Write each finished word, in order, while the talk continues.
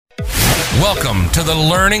Welcome to the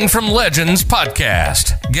Learning from Legends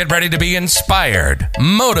podcast. Get ready to be inspired,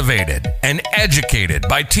 motivated, and educated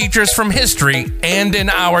by teachers from history and in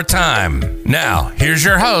our time. Now, here's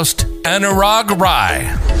your host, Anurag Rai.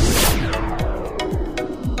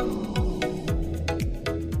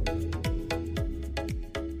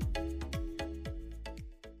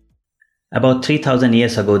 About 3,000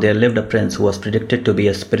 years ago, there lived a prince who was predicted to be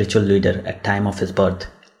a spiritual leader at time of his birth.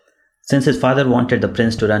 Since his father wanted the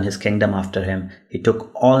prince to run his kingdom after him, he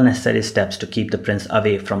took all necessary steps to keep the prince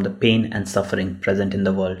away from the pain and suffering present in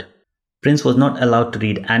the world. Prince was not allowed to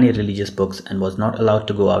read any religious books and was not allowed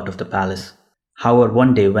to go out of the palace. However,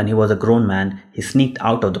 one day when he was a grown man, he sneaked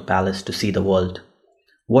out of the palace to see the world.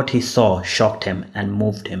 What he saw shocked him and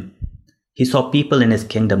moved him. He saw people in his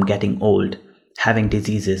kingdom getting old, having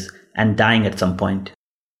diseases, and dying at some point.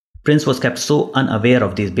 Prince was kept so unaware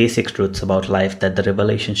of these basic truths about life that the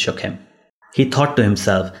revelation shook him. He thought to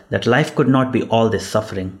himself that life could not be all this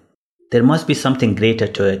suffering. There must be something greater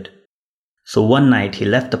to it. So one night he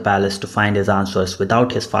left the palace to find his answers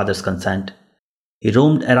without his father's consent. He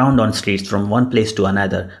roamed around on streets from one place to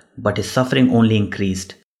another, but his suffering only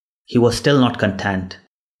increased. He was still not content.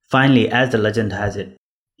 Finally, as the legend has it,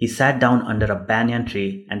 he sat down under a banyan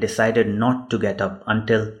tree and decided not to get up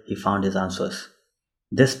until he found his answers.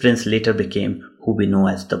 This prince later became who we know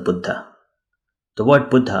as the Buddha. The word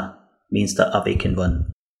Buddha means the awakened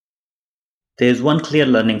one. There is one clear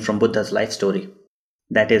learning from Buddha's life story.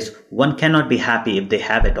 That is, one cannot be happy if they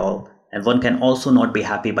have it all, and one can also not be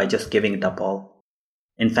happy by just giving it up all.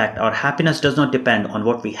 In fact, our happiness does not depend on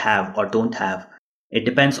what we have or don't have. It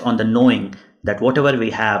depends on the knowing that whatever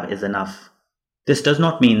we have is enough. This does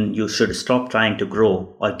not mean you should stop trying to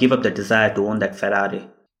grow or give up the desire to own that Ferrari.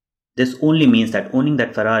 This only means that owning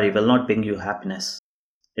that Ferrari will not bring you happiness.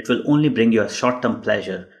 It will only bring you a short-term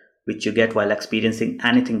pleasure, which you get while experiencing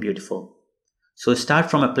anything beautiful. So start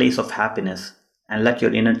from a place of happiness and let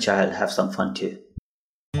your inner child have some fun too.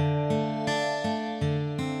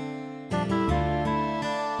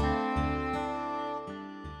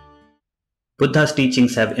 Buddha's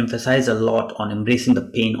teachings have emphasized a lot on embracing the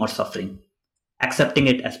pain or suffering, accepting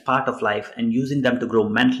it as part of life and using them to grow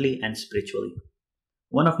mentally and spiritually.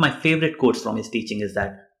 One of my favorite quotes from his teaching is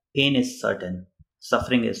that pain is certain,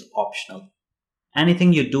 suffering is optional.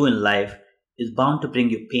 Anything you do in life is bound to bring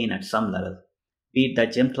you pain at some level, be it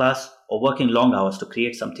that gym class or working long hours to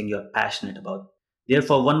create something you are passionate about.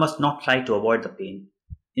 Therefore, one must not try to avoid the pain.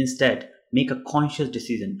 Instead, make a conscious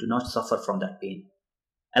decision to not suffer from that pain.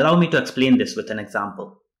 Allow me to explain this with an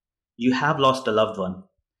example. You have lost a loved one.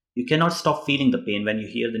 You cannot stop feeling the pain when you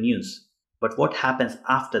hear the news, but what happens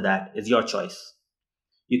after that is your choice.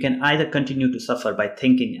 You can either continue to suffer by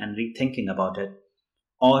thinking and rethinking about it,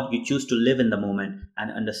 or you choose to live in the moment and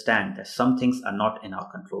understand that some things are not in our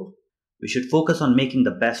control. We should focus on making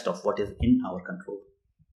the best of what is in our control.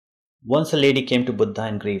 Once a lady came to Buddha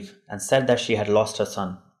in grief and said that she had lost her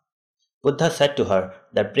son. Buddha said to her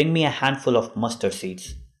that bring me a handful of mustard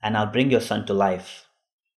seeds and I'll bring your son to life.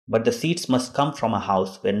 But the seeds must come from a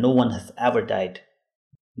house where no one has ever died.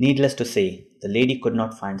 Needless to say, the lady could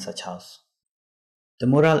not find such house. The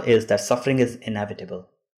moral is that suffering is inevitable.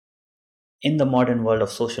 In the modern world of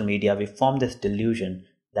social media, we form this delusion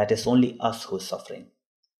that it's only us who is suffering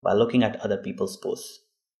by looking at other people's posts.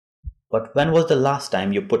 But when was the last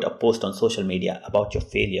time you put a post on social media about your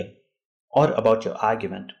failure, or about your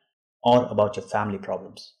argument, or about your family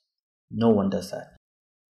problems? No one does that.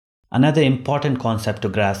 Another important concept to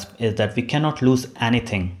grasp is that we cannot lose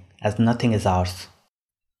anything, as nothing is ours.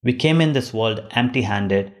 We came in this world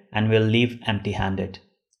empty-handed and will leave empty-handed.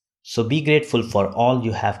 So be grateful for all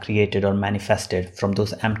you have created or manifested from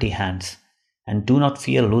those empty hands, and do not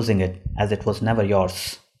fear losing it as it was never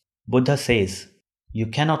yours. Buddha says, you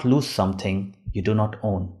cannot lose something you do not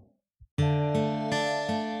own.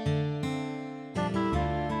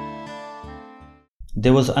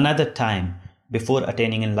 There was another time, before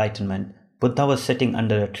attaining enlightenment, Buddha was sitting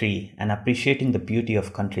under a tree and appreciating the beauty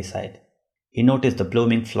of countryside. He noticed the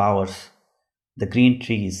blooming flowers, the green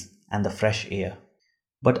trees, and the fresh air.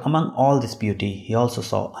 But among all this beauty, he also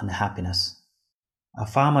saw unhappiness. A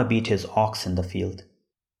farmer beat his ox in the field.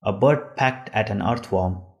 A bird pecked at an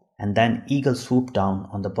earthworm, and then eagle swooped down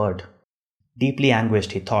on the bird. Deeply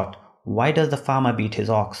anguished, he thought, why does the farmer beat his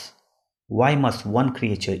ox? Why must one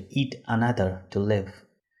creature eat another to live?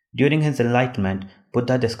 During his enlightenment,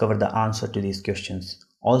 Buddha discovered the answer to these questions,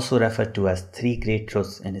 also referred to as three great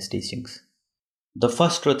truths in his teachings. The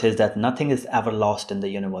first truth is that nothing is ever lost in the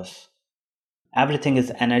universe. Everything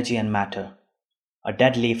is energy and matter. A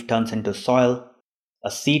dead leaf turns into soil,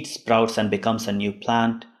 a seed sprouts and becomes a new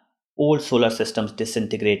plant, Old solar systems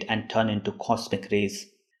disintegrate and turn into cosmic rays.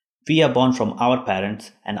 We are born from our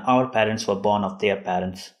parents, and our parents were born of their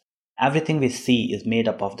parents. Everything we see is made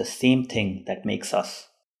up of the same thing that makes us.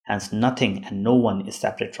 Hence, nothing and no one is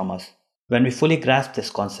separate from us. When we fully grasp this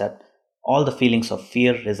concept, all the feelings of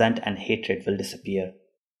fear, resent, and hatred will disappear.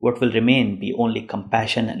 What will remain be only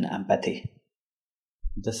compassion and empathy.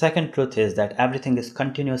 The second truth is that everything is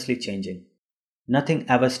continuously changing. Nothing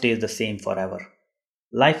ever stays the same forever.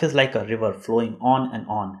 Life is like a river flowing on and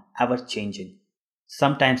on, ever changing.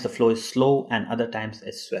 Sometimes the flow is slow and other times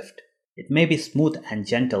it's swift. It may be smooth and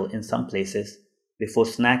gentle in some places before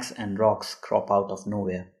snakes and rocks crop out of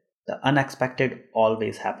nowhere. The unexpected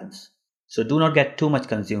always happens. So do not get too much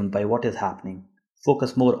consumed by what is happening.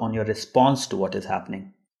 Focus more on your response to what is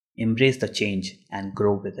happening. Embrace the change and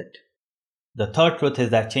grow with it. The third truth is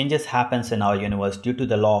that changes happens in our universe due to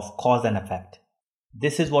the law of cause and effect.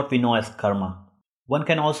 This is what we know as karma. One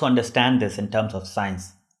can also understand this in terms of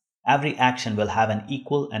science. Every action will have an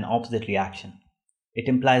equal and opposite reaction. It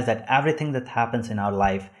implies that everything that happens in our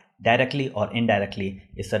life, directly or indirectly,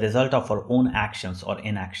 is the result of our own actions or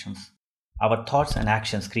inactions. Our thoughts and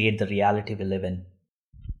actions create the reality we live in.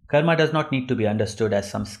 Karma does not need to be understood as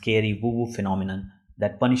some scary woo-woo phenomenon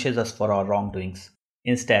that punishes us for our wrongdoings.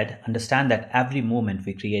 Instead, understand that every moment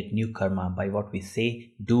we create new karma by what we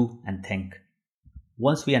say, do, and think.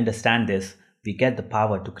 Once we understand this, we get the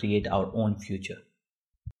power to create our own future.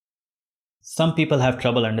 Some people have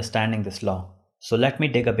trouble understanding this law, so let me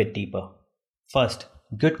dig a bit deeper. First,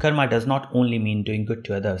 good karma does not only mean doing good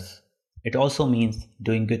to others. It also means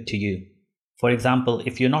doing good to you. For example,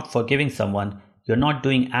 if you're not forgiving someone, you're not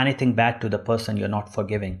doing anything bad to the person you're not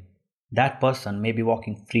forgiving. That person may be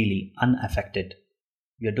walking freely, unaffected.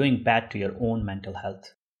 You're doing bad to your own mental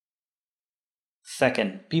health.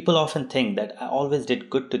 Second, people often think that I always did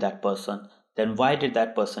good to that person, then why did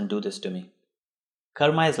that person do this to me?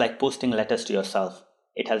 Karma is like posting letters to yourself.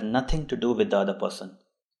 It has nothing to do with the other person.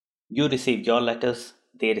 You receive your letters,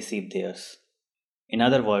 they receive theirs. In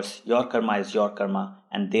other words, your karma is your karma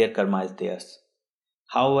and their karma is theirs.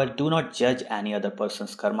 However, do not judge any other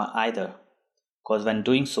person's karma either, because when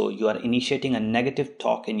doing so, you are initiating a negative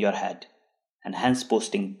talk in your head and hence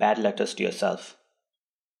posting bad letters to yourself.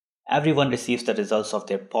 Everyone receives the results of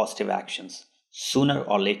their positive actions, sooner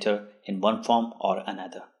or later, in one form or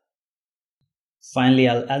another. Finally,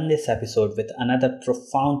 I'll end this episode with another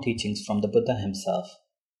profound teachings from the Buddha himself.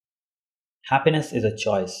 Happiness is a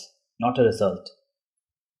choice, not a result.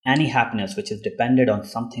 Any happiness which is dependent on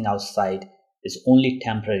something outside is only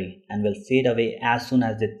temporary and will fade away as soon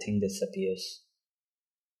as the thing disappears.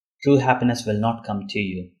 True happiness will not come to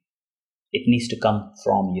you. It needs to come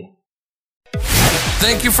from you.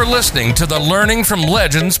 Thank you for listening to the Learning from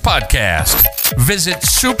Legends podcast. Visit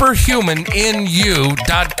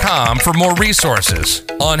superhumaninu.com for more resources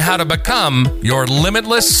on how to become your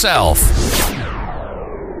limitless self.